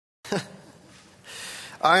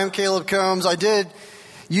I am Caleb Combs. I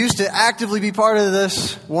used to actively be part of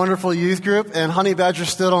this wonderful youth group, and Honey Badger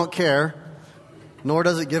still don't care, nor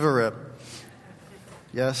does it give a rip.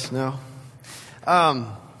 Yes, no. I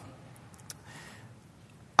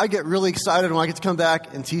get really excited when I get to come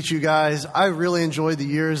back and teach you guys. I really enjoyed the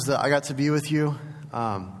years that I got to be with you.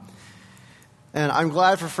 And I'm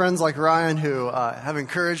glad for friends like Ryan who have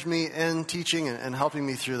encouraged me in teaching and helping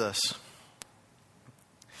me through this.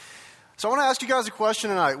 So I want to ask you guys a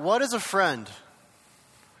question tonight. What is a friend?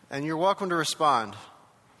 And you're welcome to respond.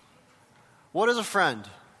 What is a friend?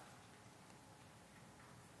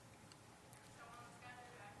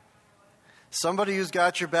 Somebody who's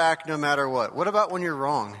got your back no matter what. What about when you're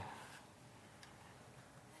wrong?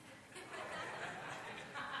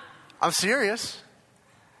 I'm serious.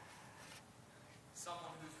 Someone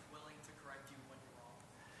who's willing to correct you when you're wrong.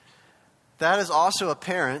 That is also a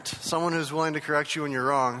parent, someone who's willing to correct you when you're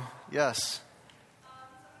wrong. Yes.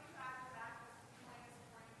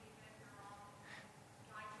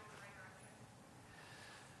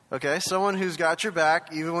 Okay, someone who's got your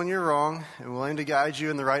back even when you're wrong and willing to guide you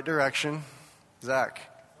in the right direction. Zach.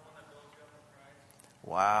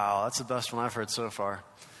 Wow, that's the best one I've heard so far.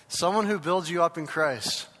 Someone who builds you up in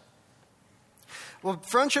Christ. Well,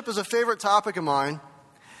 friendship is a favorite topic of mine.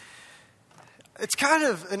 It's kind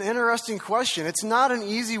of an interesting question. It's not an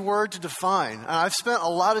easy word to define. And I've spent a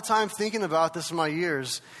lot of time thinking about this in my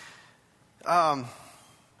years. The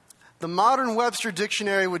modern Webster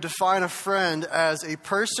Dictionary would define a friend as a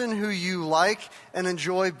person who you like and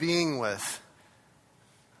enjoy being with.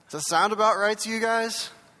 Does that sound about right to you guys?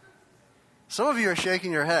 Some of you are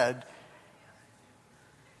shaking your head.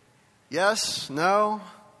 Yes? No?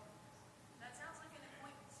 That sounds like an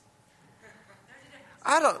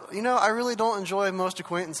acquaintance. I really don't enjoy most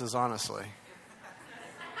acquaintances, honestly.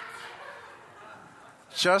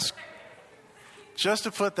 Just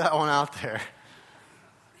to put that one out there.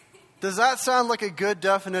 Does that sound like a good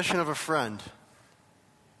definition of a friend?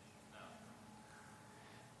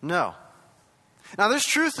 No. Now, there's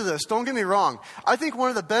truth to this. Don't get me wrong. I think one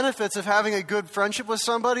of the benefits of having a good friendship with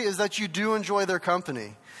somebody is that you do enjoy their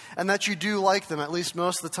company and that you do like them, at least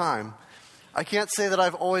most of the time. I can't say that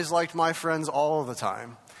I've always liked my friends all of the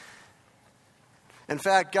time. In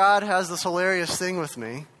fact, God has this hilarious thing with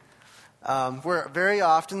me where very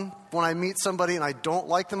often when I meet somebody and I don't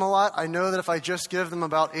like them a lot, I know that if I just give them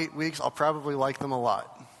about 8 weeks, I'll probably like them a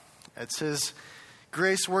lot. It's His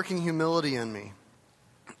grace working humility in me.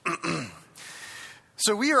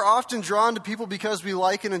 So we are often drawn to people because we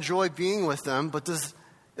like and enjoy being with them, but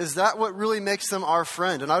is that what really makes them our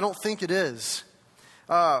friend? And I don't think it is.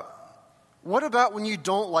 What about when you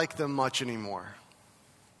don't like them much anymore?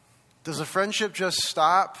 Does a friendship just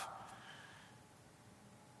stop?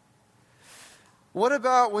 What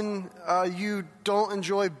about when you don't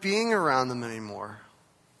enjoy being around them anymore?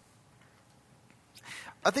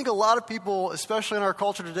 I think a lot of people, especially in our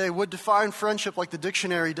culture today, would define friendship like the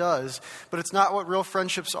dictionary does, but it's not what real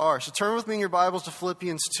friendships are. So turn with me in your Bibles to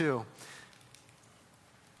Philippians 2.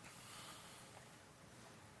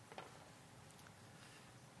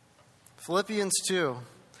 Philippians 2. And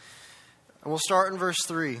we'll start in verse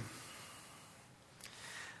 3.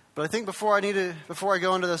 But I think before I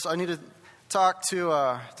go into this, I need to talk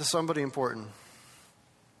to somebody important.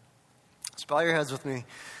 So bow your heads with me.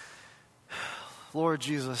 Lord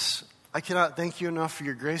Jesus, I cannot thank you enough for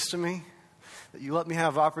your grace to me, that you let me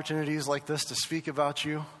have opportunities like this to speak about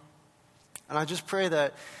you. And I just pray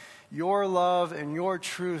that your love and your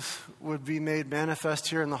truth would be made manifest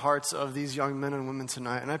here in the hearts of these young men and women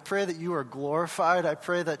tonight. And I pray that you are glorified. I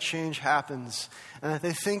pray that change happens and that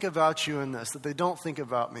they think about you in this, that they don't think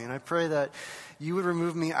about me. And I pray that you would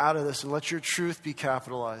remove me out of this and let your truth be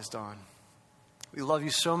capitalized on. We love you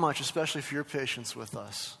so much, especially for your patience with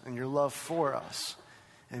us and your love for us.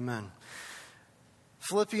 Amen.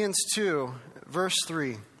 Philippians 2, verse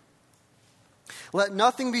 3. Let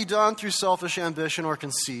nothing be done through selfish ambition or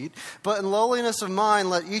conceit, but in lowliness of mind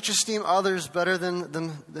let each esteem others better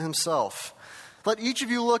than himself. Let each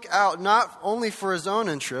of you look out not only for his own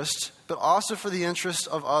interest, but also for the interest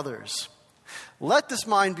of others. Let this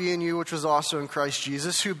mind be in you, which was also in Christ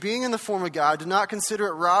Jesus, who being in the form of God did not consider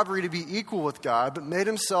it robbery to be equal with God, but made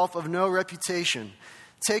himself of no reputation,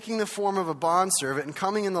 taking the form of a bondservant and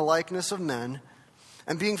coming in the likeness of men.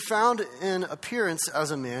 And being found in appearance as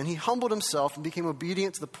a man, he humbled himself and became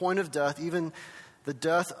obedient to the point of death, even the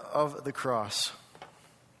death of the cross.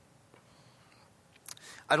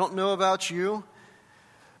 I don't know about you,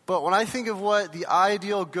 but when I think of what the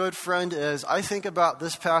ideal good friend is, I think about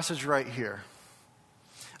this passage right here.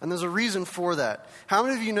 And there's a reason for that. How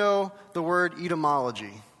many of you know the word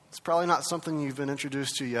etymology? It's probably not something you've been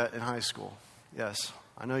introduced to yet in high school. Yes,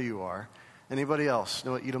 I know you are. Anybody else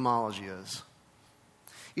know what etymology is?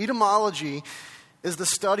 Etymology is the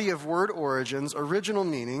study of word origins, original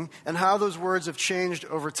meaning, and how those words have changed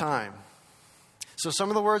over time. So some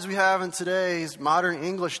of the words we have in today's modern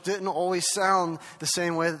English didn't always sound the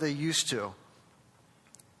same way that they used to.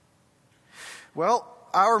 Well,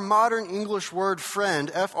 our modern English word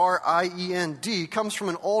friend, F-R-I-E-N-D, comes from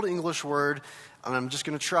an old English word, and I'm just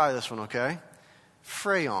going to try this one, okay?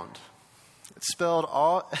 Freyond. It's spelled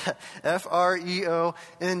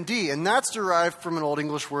F-R-E-O-N-D, and that's derived from an old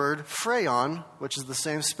English word, freyon, which is the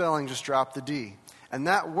same spelling, just drop the D. And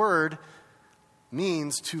that word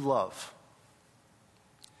means to love.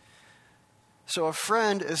 So a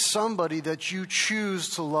friend is somebody that you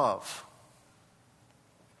choose to love.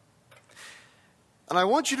 And I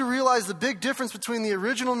want you to realize the big difference between the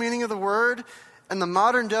original meaning of the word and the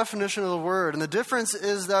modern definition of the word. And the difference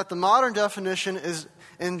is that the modern definition is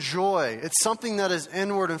enjoy. It's something that is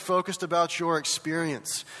inward and focused about your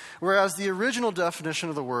experience. Whereas the original definition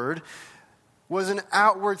of the word was an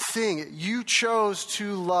outward thing. You chose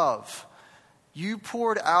to love. You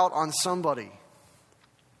poured out on somebody.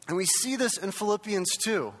 And we see this in Philippians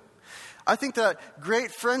 2. I think that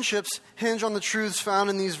great friendships hinge on the truths found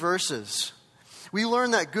in these verses. We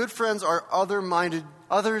learn that good friends are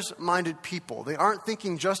others-minded people. They aren't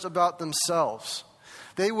thinking just about themselves.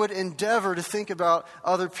 They would endeavor to think about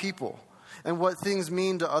other people and what things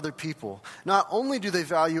mean to other people. Not only do they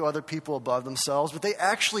value other people above themselves, but they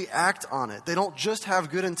actually act on it. They don't just have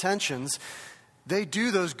good intentions. They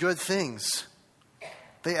do those good things.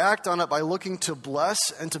 They act on it by looking to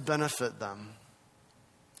bless and to benefit them.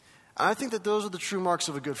 And I think that those are the true marks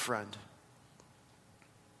of a good friend.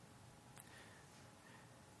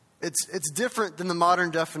 It's different than the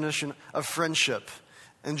modern definition of friendship.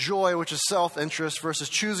 And joy, which is self-interest, versus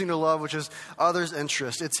choosing to love, which is others'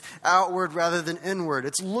 interest. It's outward rather than inward.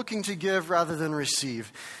 It's looking to give rather than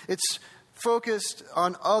receive. It's focused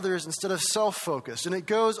on others instead of self-focused. And it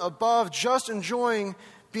goes above just enjoying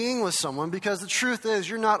being with someone, because the truth is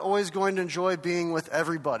you're not always going to enjoy being with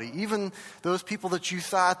everybody, even those people that you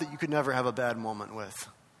thought that you could never have a bad moment with.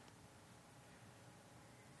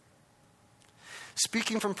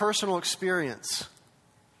 Speaking from personal experience,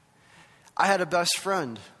 I had a best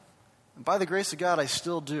friend, and by the grace of God, I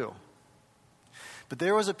still do. But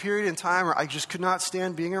there was a period in time where I just could not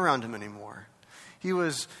stand being around him anymore. He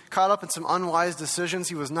was caught up in some unwise decisions.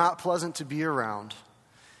 He was not pleasant to be around.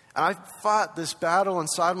 And I fought this battle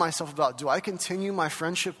inside myself about, do I continue my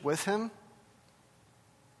friendship with him?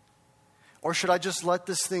 Or should I just let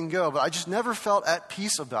this thing go? But I just never felt at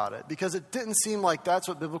peace about it, because it didn't seem like that's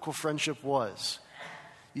what biblical friendship was.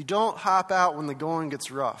 You don't hop out when the going gets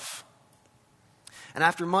rough. And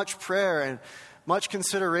after much prayer and much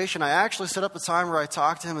consideration, I actually set up a time where I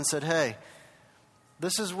talked to him and said, hey,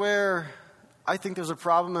 this is where I think there's a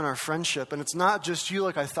problem in our friendship. And it's not just you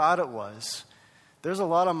like I thought it was. There's a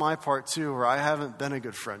lot on my part too where I haven't been a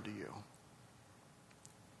good friend to you.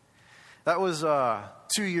 That was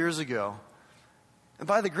 2 years ago. And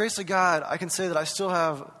by the grace of God, I can say that I still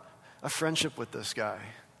have a friendship with this guy.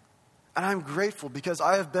 And I'm grateful because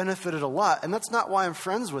I have benefited a lot. And that's not why I'm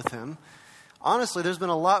friends with him. Honestly, there's been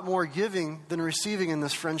a lot more giving than receiving in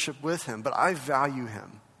this friendship with him. But I value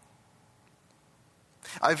him.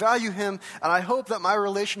 I value him, and I hope that my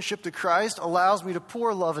relationship to Christ allows me to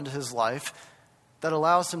pour love into his life that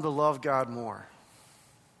allows him to love God more.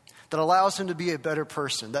 That allows him to be a better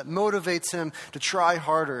person. That motivates him to try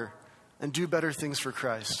harder and do better things for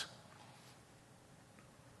Christ.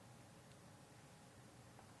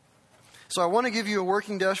 So I want to give you a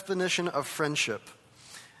working definition of friendship.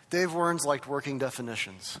 Dave Werns liked working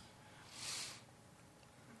definitions.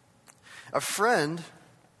 A friend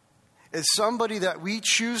is somebody that we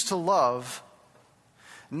choose to love,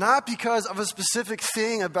 not because of a specific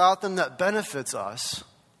thing about them that benefits us,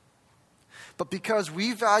 but because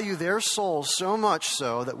we value their souls so much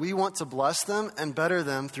so that we want to bless them and better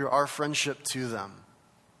them through our friendship to them.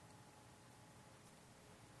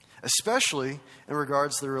 Especially in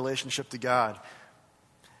regards to the relationship to God.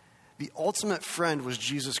 The ultimate friend was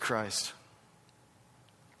Jesus Christ.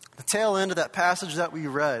 The tail end of that passage that we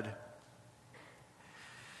read,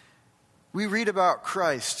 we read about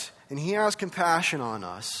Christ, and he has compassion on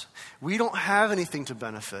us. We don't have anything to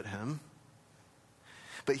benefit him.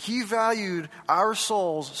 But he valued our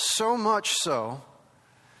souls so much so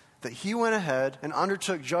that he went ahead and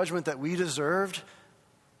undertook judgment that we deserved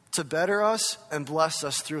to better us and bless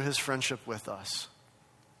us through his friendship with us.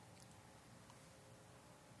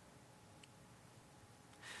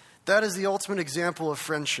 That is the ultimate example of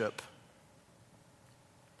friendship.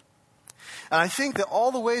 And I think that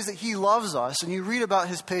all the ways that he loves us, and you read about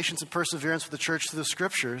his patience and perseverance with the church through the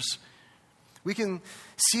scriptures, we can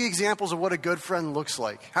see examples of what a good friend looks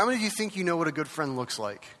like. How many of you think you know what a good friend looks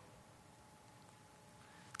like?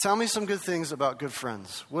 Tell me some good things about good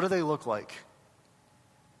friends. What do they look like?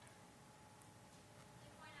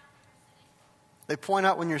 They point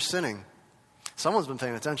out when you're sinning. Someone's been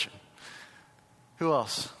paying attention. Who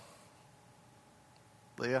else?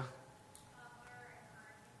 Leah?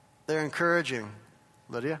 They're encouraging.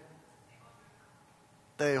 Lydia?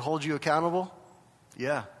 They hold you accountable?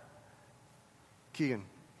 Yeah. Keegan?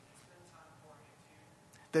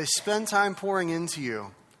 They spend time pouring into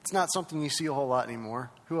you. It's not something you see a whole lot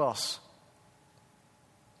anymore. Who else?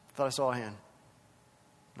 Thought I saw a hand.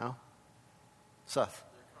 No? Seth?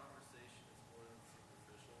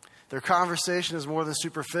 Their conversation is more than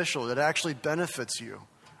superficial. It actually benefits you.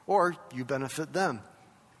 Or you benefit them.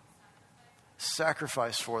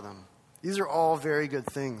 Sacrifice for them. These are all very good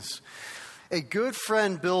things. A good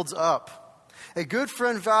friend builds up. A good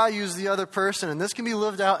friend values the other person, and this can be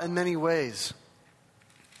lived out in many ways.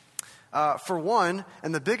 For one,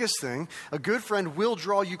 and the biggest thing, a good friend will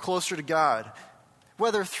draw you closer to God,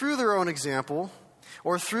 whether through their own example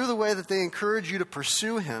or through the way that they encourage you to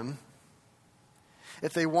pursue Him.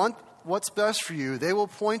 If they want what's best for you, they will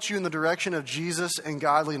point you in the direction of Jesus and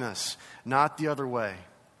godliness, not the other way.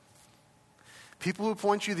 People who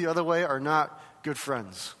point you the other way are not good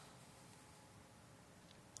friends.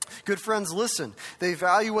 Good friends listen. They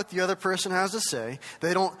value what the other person has to say.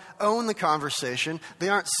 They don't own the conversation. They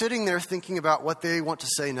aren't sitting there thinking about what they want to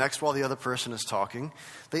say next while the other person is talking.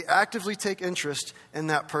 They actively take interest in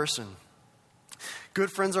that person.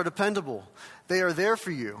 Good friends are dependable. They are there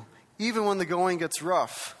for you, even when the going gets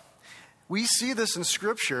rough. We see this in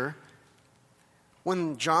Scripture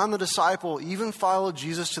when John the disciple even followed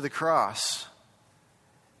Jesus to the cross.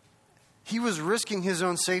 He was risking his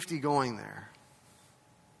own safety going there.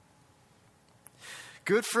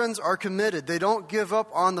 Good friends are committed. They don't give up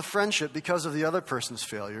on the friendship because of the other person's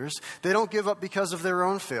failures. They don't give up because of their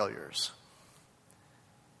own failures.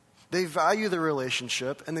 They value the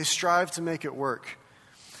relationship and they strive to make it work.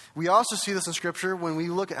 We also see this in Scripture when we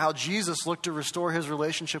look at how Jesus looked to restore his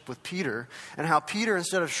relationship with Peter, and how Peter,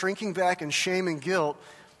 instead of shrinking back in shame and guilt,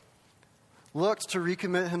 looked to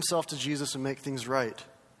recommit himself to Jesus and make things right.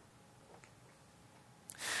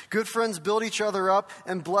 Good friends build each other up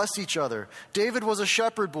and bless each other. David was a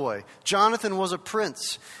shepherd boy. Jonathan was a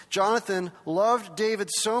prince. Jonathan loved David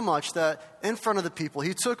so much that in front of the people,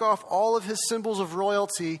 he took off all of his symbols of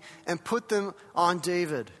royalty and put them on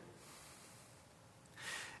David.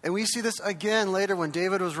 And we see this again later when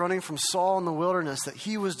David was running from Saul in the wilderness, that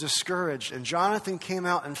he was discouraged, and Jonathan came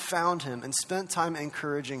out and found him and spent time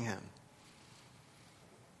encouraging him.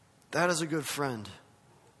 That is a good friend.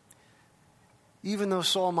 Even though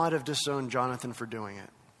Saul might have disowned Jonathan for doing it.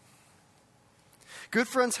 Good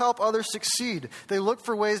friends help others succeed. They look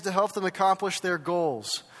for ways to help them accomplish their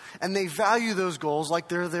goals. And they value those goals like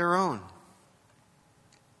they're their own.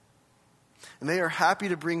 And they are happy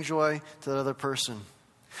to bring joy to the other person.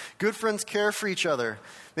 Good friends care for each other.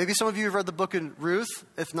 Maybe some of you have read the book of Ruth.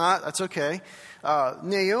 If not, that's okay.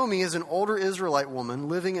 Naomi is an older Israelite woman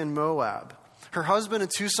living in Moab. Her husband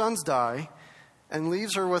and 2 sons die, and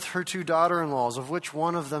leaves her with her 2 daughter-in-laws, of which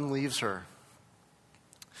one of them leaves her.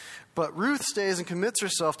 But Ruth stays and commits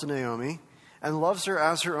herself to Naomi and loves her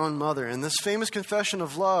as her own mother. And this famous confession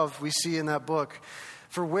of love we see in that book: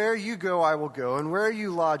 "For where you go, I will go, and where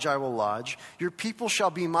you lodge, I will lodge. Your people shall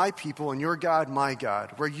be my people, and your God, my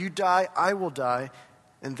God. Where you die, I will die,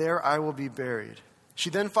 and there I will be buried." She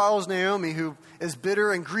then follows Naomi, who is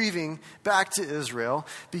bitter and grieving, back to Israel,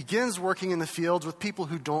 begins working in the fields with people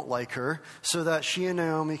who don't like her, so that she and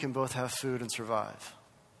Naomi can both have food and survive.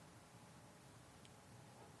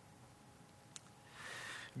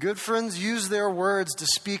 Good friends use their words to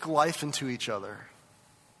speak life into each other.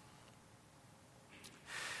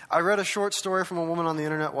 I read a short story from a woman on the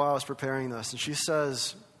internet while I was preparing this, and she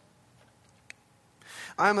says,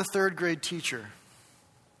 "I'm a 3rd grade teacher.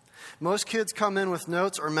 Most kids come in with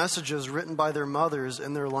notes or messages written by their mothers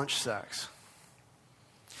in their lunch sacks.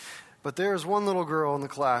 But there is one little girl in the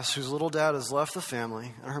class whose little dad has left the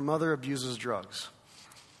family and her mother abuses drugs.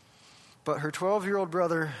 But her 12-year-old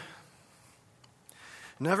brother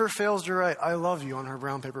never fails to write 'I love you' on her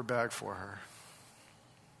brown paper bag for her."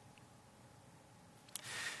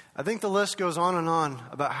 I think the list goes on and on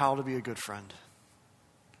about how to be a good friend.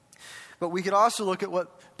 But we could also look at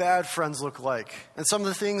what bad friends look like. And some of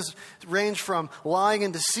the things range from lying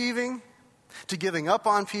and deceiving to giving up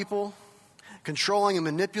on people, controlling and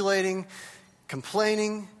manipulating,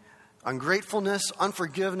 complaining, ungratefulness,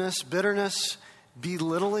 unforgiveness, bitterness,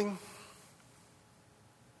 belittling,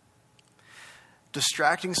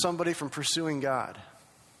 distracting somebody from pursuing God.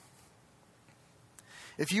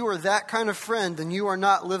 If you are that kind of friend, then you are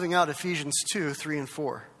not living out Ephesians 2, 3, and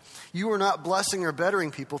 4. You are not blessing or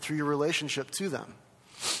bettering people through your relationship to them.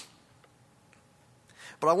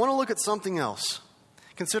 But I want to look at something else.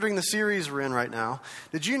 Considering the series we're in right now,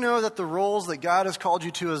 did you know that the roles that God has called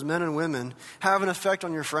you to as men and women have an effect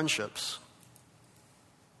on your friendships?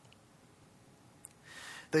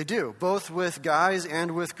 They do, both with guys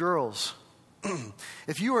and with girls.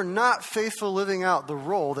 If you are not faithful living out the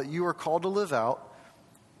role that you are called to live out,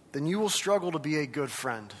 then you will struggle to be a good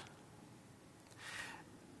friend.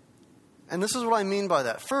 And this is what I mean by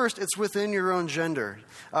that. First, it's within your own gender.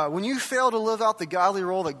 When you fail to live out the godly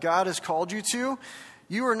role that God has called you to,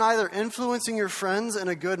 you are neither influencing your friends in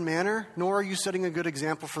a good manner, nor are you setting a good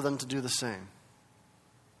example for them to do the same.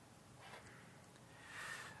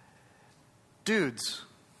 Dudes,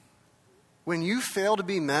 when you fail to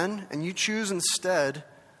be men and you choose instead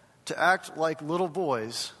to act like little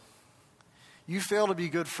boys, you fail to be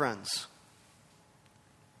good friends.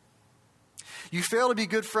 You fail to be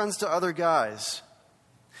good friends to other guys.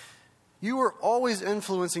 You are always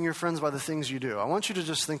influencing your friends by the things you do. I want you to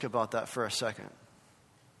just think about that for a second.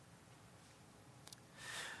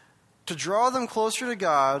 To draw them closer to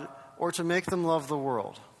God or to make them love the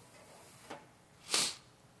world.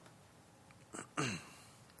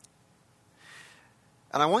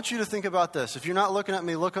 And I want you to think about this. If you're not looking at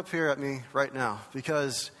me, look up here at me right now.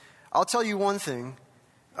 Because I'll tell you one thing.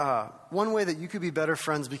 One way that you could be better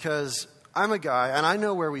friends, because I'm a guy and I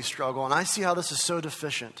know where we struggle and I see how this is so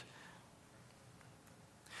deficient.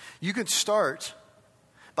 You could start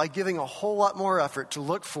by giving a whole lot more effort to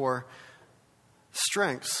look for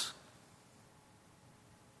strengths.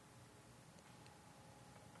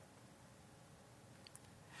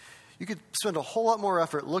 You could spend a whole lot more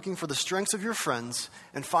effort looking for the strengths of your friends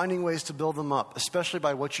and finding ways to build them up, especially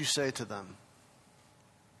by what you say to them.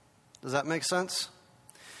 Does that make sense?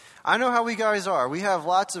 I know how we guys are. We have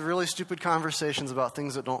lots of really stupid conversations about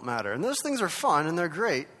things that don't matter. And those things are fun and they're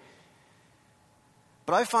great.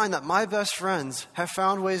 But I find that my best friends have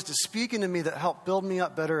found ways to speak into me that help build me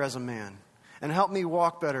up better as a man and help me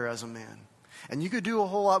walk better as a man. And you could do a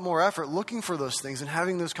whole lot more effort looking for those things and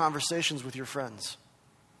having those conversations with your friends.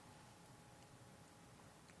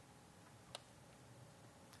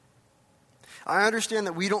 I understand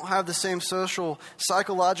that we don't have the same social,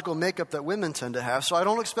 psychological makeup that women tend to have, so I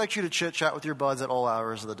don't expect you to chit-chat with your buds at all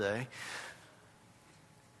hours of the day.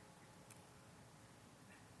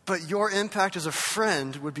 But your impact as a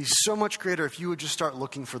friend would be so much greater if you would just start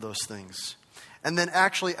looking for those things and then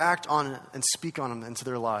actually act on it and speak on them into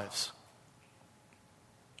their lives.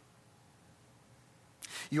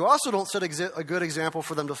 You also don't set a good example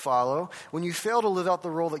for them to follow when you fail to live out the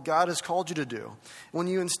role that God has called you to do, when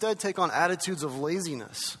you instead take on attitudes of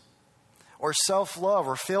laziness or self-love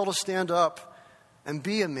or fail to stand up and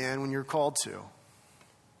be a man when you're called to.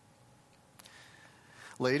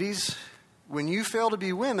 Ladies, when you fail to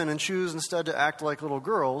be women and choose instead to act like little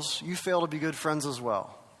girls, you fail to be good friends as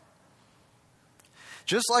well.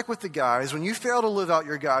 Just like with the guys, when you fail to live out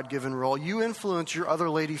your God-given role, you influence your other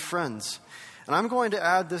lady friends. And I'm going to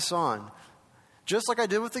add this on. Just like I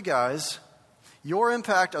did with the guys, your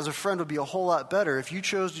impact as a friend would be a whole lot better if you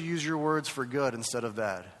chose to use your words for good instead of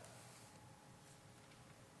bad.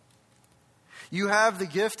 You have the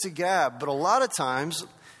gift to gab, but a lot of times,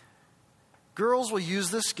 girls will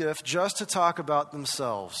use this gift just to talk about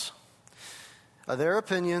themselves, their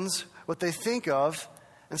opinions, what they think of,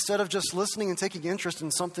 instead of just listening and taking interest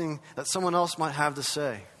in something that someone else might have to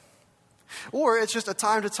say. Or it's just a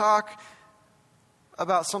time to talk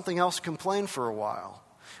about something else, complain for a while.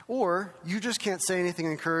 Or you just can't say anything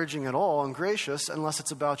encouraging at all and gracious unless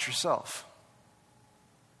it's about yourself.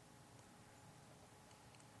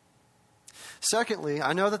 Secondly,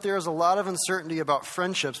 I know that there is a lot of uncertainty about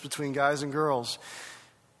friendships between guys and girls.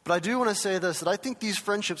 But I do want to say this, that I think these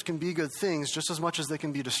friendships can be good things just as much as they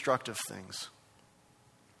can be destructive things.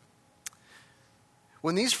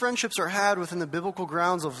 When these friendships are had within the biblical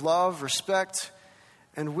grounds of love, respect,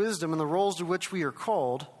 and wisdom and the roles to which we are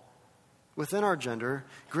called within our gender,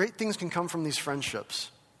 great things can come from these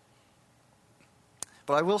friendships.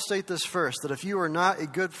 But I will state this first, that if you are not a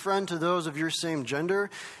good friend to those of your same gender,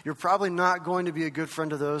 you're probably not going to be a good friend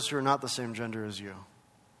to those who are not the same gender as you.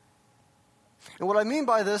 And what I mean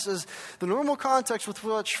by this is the normal context with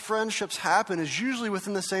which friendships happen is usually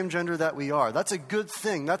within the same gender that we are. That's a good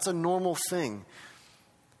thing. That's a normal thing.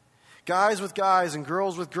 guys with guys and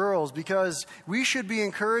girls with girls, because we should be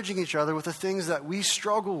encouraging each other with the things that we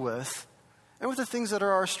struggle with and with the things that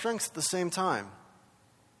are our strengths at the same time.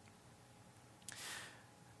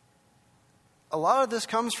 A lot of this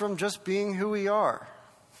comes from just being who we are.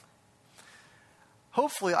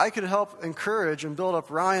 Hopefully, I could help encourage and build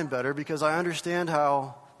up Ryan better because I understand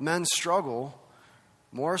how men struggle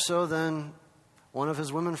more so than one of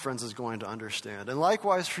his women friends is going to understand. And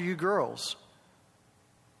likewise for you girls.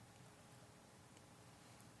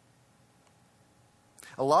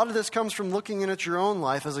 A lot of this comes from looking in at your own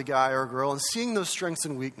life as a guy or a girl and seeing those strengths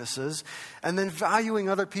and weaknesses, and then valuing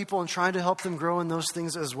other people and trying to help them grow in those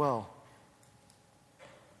things as well.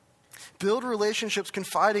 Build relationships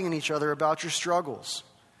confiding in each other about your struggles.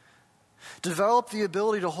 Develop the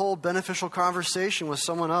ability to hold beneficial conversation with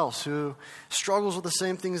someone else who struggles with the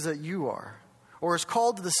same things that you are, or is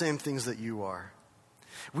called to the same things that you are.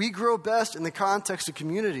 We grow best in the context of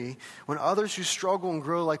community when others who struggle and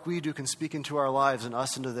grow like we do can speak into our lives and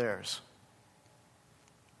us into theirs.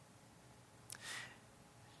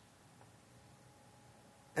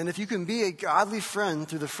 And if you can be a godly friend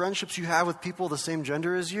through the friendships you have with people of the same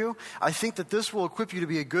gender as you, I think that this will equip you to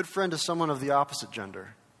be a good friend to someone of the opposite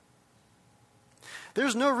gender.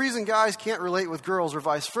 There's no reason guys can't relate with girls or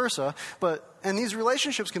vice versa, and these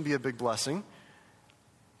relationships can be a big blessing,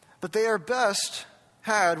 but they are best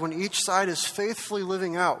had when each side is faithfully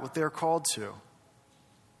living out what they're called to.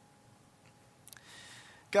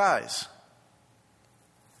 Guys,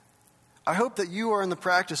 I hope that you are in the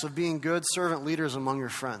practice of being good servant leaders among your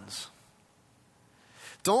friends.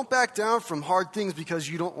 Don't back down from hard things because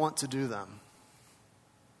you don't want to do them.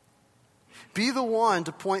 Be the one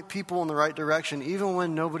to point people in the right direction even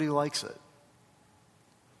when nobody likes it.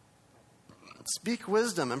 Speak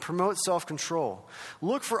wisdom and promote self-control.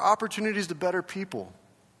 Look for opportunities to better people.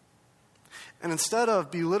 And instead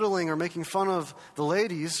of belittling or making fun of the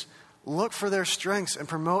ladies, look for their strengths and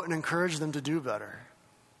promote and encourage them to do better.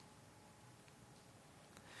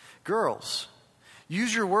 Girls,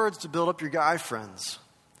 use your words to build up your guy friends.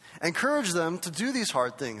 Encourage them to do these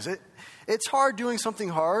hard things. It's hard doing something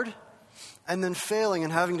hard and then failing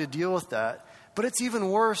and having to deal with that. But it's even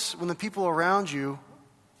worse when the people around you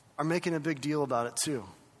are making a big deal about it too.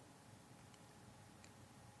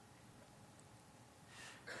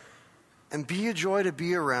 And be a joy to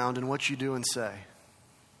be around in what you do and say.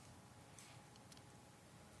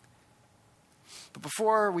 But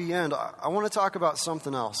before we end, I want to talk about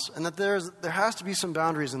something else, and that there has to be some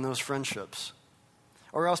boundaries in those friendships,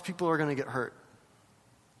 or else people are going to get hurt.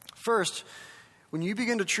 First, when you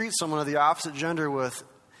begin to treat someone of the opposite gender with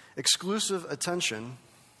exclusive attention,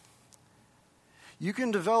 you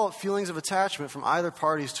can develop feelings of attachment from either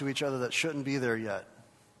parties to each other that shouldn't be there yet.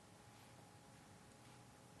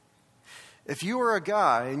 If you are a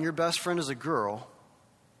guy and your best friend is a girl,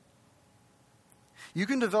 you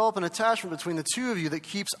can develop an attachment between the two of you that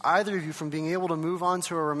keeps either of you from being able to move on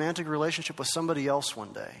to a romantic relationship with somebody else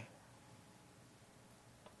one day.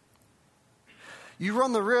 You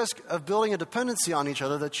run the risk of building a dependency on each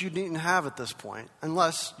other that you needn't have at this point,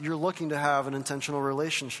 unless you're looking to have an intentional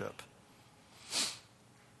relationship.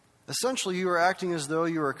 Essentially, you are acting as though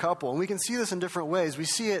you are a couple, and we can see this in different ways. We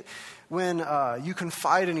see it when you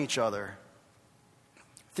confide in each other.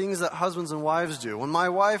 Things that husbands and wives do. When my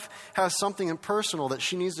wife has something impersonal that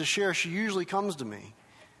she needs to share, she usually comes to me.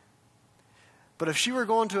 But if she were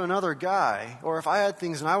going to another guy, or if I had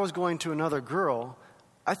things and I was going to another girl,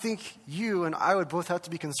 I think you and I would both have to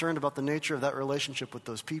be concerned about the nature of that relationship with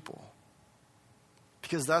those people.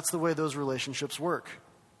 Because that's the way those relationships work.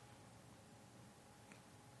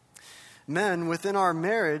 Men, within our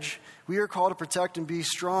marriage, we are called to protect and be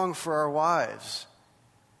strong for our wives.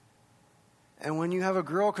 And when you have a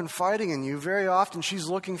girl confiding in you, very often she's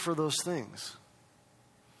looking for those things.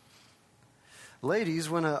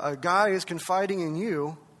 Ladies, when a guy is confiding in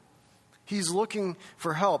you, he's looking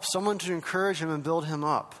for help, someone to encourage him and build him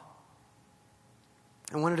up.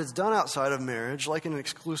 And when it is done outside of marriage, like in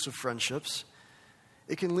exclusive friendships,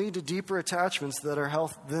 it can lead to deeper attachments that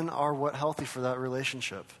are what healthy for that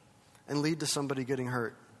relationship and lead to somebody getting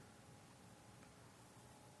hurt.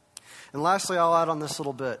 And lastly, I'll add on this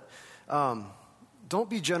little bit. Don't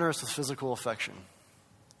be generous with physical affection.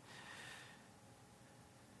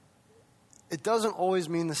 It doesn't always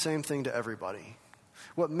mean the same thing to everybody.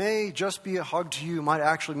 What may just be a hug to you might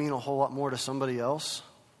actually mean a whole lot more to somebody else.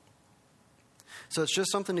 So it's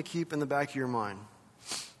just something to keep in the back of your mind.